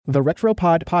The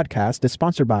Retropod podcast is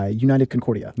sponsored by United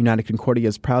Concordia. United Concordia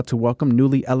is proud to welcome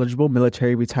newly eligible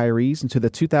military retirees into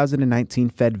the 2019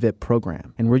 FedVIP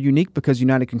program. And we're unique because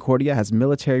United Concordia has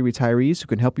military retirees who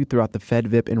can help you throughout the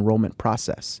FedVIP enrollment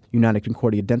process. United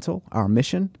Concordia Dental, our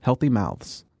mission, healthy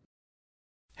mouths.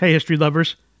 Hey, history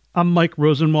lovers. I'm Mike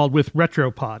Rosenwald with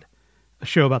Retropod, a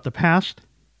show about the past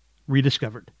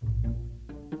rediscovered.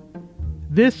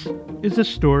 This is a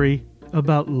story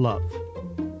about love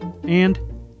and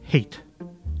hate.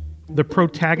 The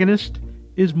protagonist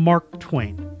is Mark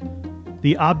Twain.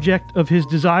 The object of his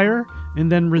desire and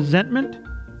then resentment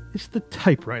is the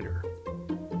typewriter.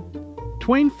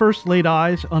 Twain first laid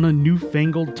eyes on a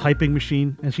newfangled typing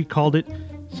machine, as he called it,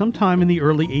 sometime in the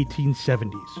early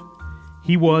 1870s.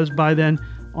 He was, by then,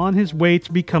 on his way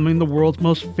to becoming the world's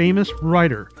most famous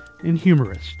writer and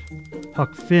humorist.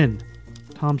 Huck Finn,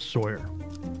 Tom Sawyer.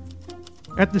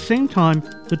 At the same time,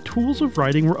 the tools of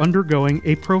writing were undergoing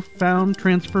a profound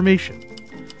transformation.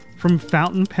 From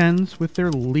fountain pens with their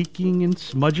leaking and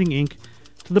smudging ink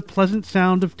to the pleasant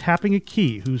sound of tapping a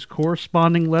key whose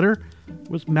corresponding letter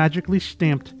was magically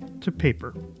stamped to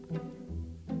paper.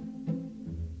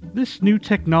 This new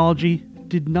technology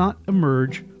did not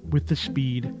emerge with the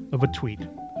speed of a tweet.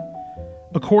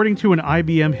 According to an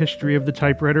IBM history of the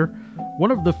typewriter,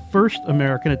 one of the first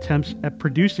American attempts at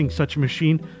producing such a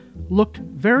machine looked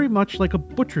very much like a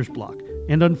butcher's block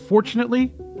and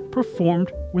unfortunately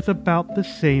performed with about the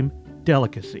same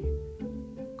delicacy.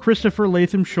 Christopher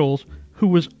Latham Scholes, who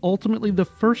was ultimately the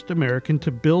first American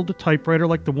to build a typewriter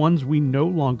like the ones we no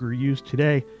longer use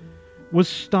today, was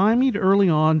stymied early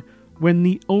on when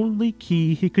the only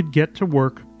key he could get to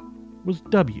work was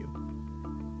W.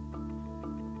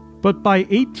 But by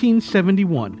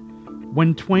 1871,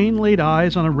 when Twain laid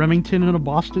eyes on a Remington in a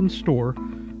Boston store,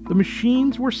 the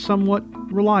machines were somewhat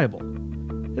reliable,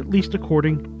 at least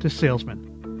according to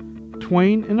salesmen.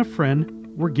 Twain and a friend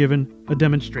were given a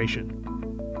demonstration.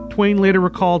 Twain later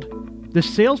recalled, "The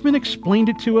salesman explained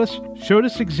it to us, showed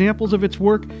us examples of its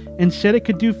work, and said it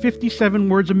could do 57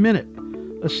 words a minute,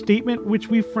 a statement which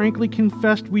we frankly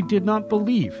confessed we did not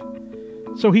believe.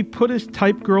 So he put his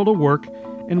type girl to work,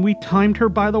 and we timed her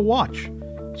by the watch.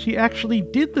 She actually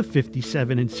did the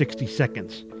 57 in 60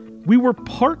 seconds. We were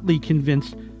partly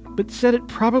convinced, but said it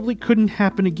probably couldn't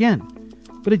happen again.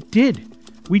 But it did.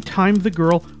 We timed the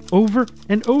girl over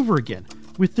and over again,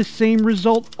 with the same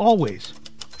result always.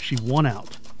 She won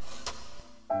out."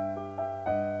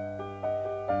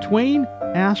 Twain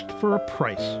asked for a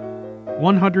price.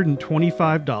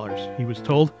 $125, he was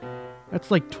told. That's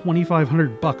like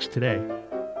 $2,500 today.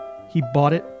 He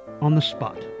bought it on the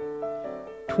spot.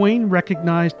 Twain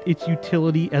recognized its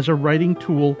utility as a writing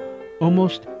tool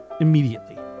almost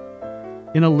immediately.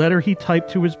 In a letter he typed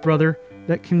to his brother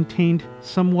that contained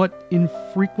somewhat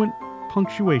infrequent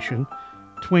punctuation,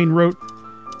 Twain wrote,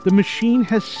 "The machine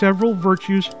has several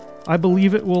virtues. I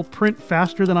believe it will print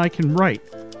faster than I can write.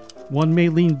 One may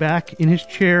lean back in his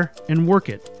chair and work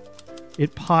it.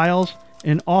 It piles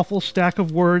an awful stack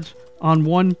of words on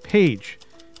one page.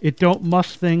 It don't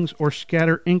muss things or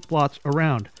scatter ink blots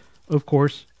around. Of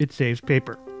course, it saves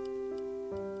paper."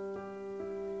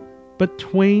 But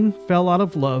Twain fell out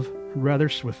of love rather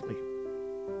swiftly.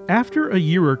 "After a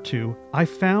year or two, I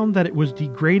found that it was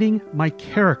degrading my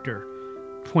character,"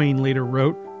 Twain later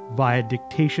wrote via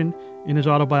dictation in his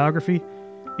autobiography.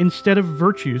 "Instead of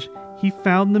virtues, he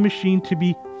found the machine to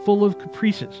be full of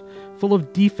caprices, full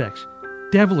of defects,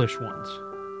 devilish ones."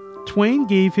 Twain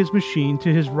gave his machine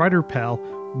to his writer pal,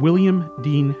 William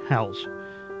Dean Howells.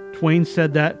 Twain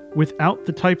said that, without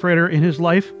the typewriter in his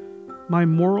life, my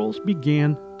morals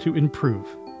began to improve.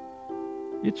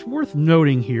 It's worth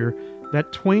noting here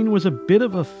that Twain was a bit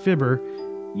of a fibber,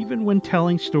 even when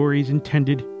telling stories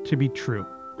intended to be true.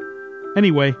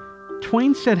 Anyway,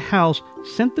 Twain said Howells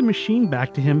sent the machine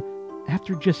back to him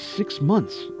after just 6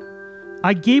 months.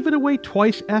 "I gave it away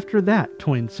twice after that,"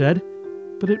 Twain said,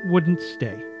 but it wouldn't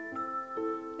stay.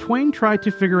 Twain tried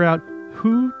to figure out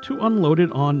who to unload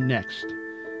it on next.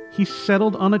 He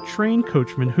settled on a train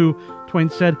coachman who, Twain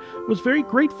said, was very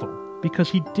grateful because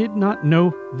he did not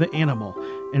know the animal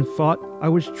and thought I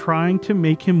was trying to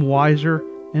make him wiser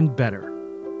and better.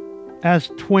 As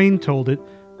Twain told it,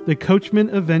 the coachman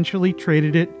eventually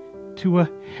traded it to a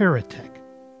heretic.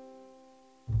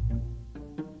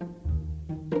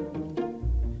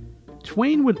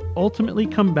 Twain would ultimately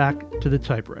come back to the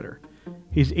typewriter.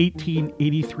 His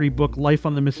 1883 book, Life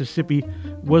on the Mississippi,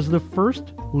 was the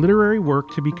first literary work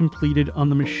to be completed on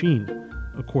the machine,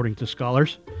 according to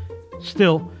scholars.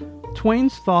 Still,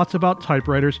 Twain's thoughts about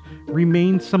typewriters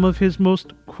remain some of his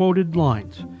most quoted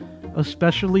lines,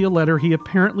 especially a letter he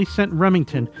apparently sent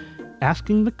Remington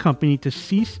asking the company to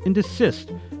cease and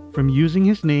desist from using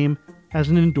his name as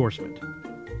an endorsement.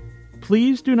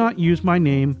 Please do not use my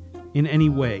name in any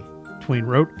way, Twain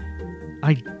wrote.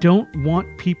 I don't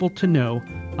want people to know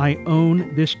I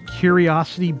own this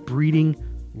curiosity-breeding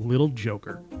little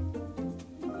joker.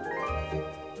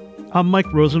 I'm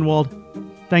Mike Rosenwald.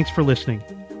 Thanks for listening.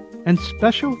 And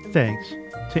special thanks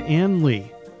to Ann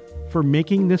Lee for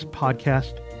making this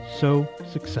podcast so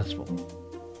successful.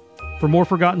 For more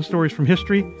forgotten stories from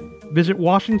history, visit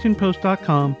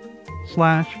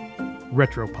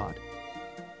WashingtonPost.com/retropod.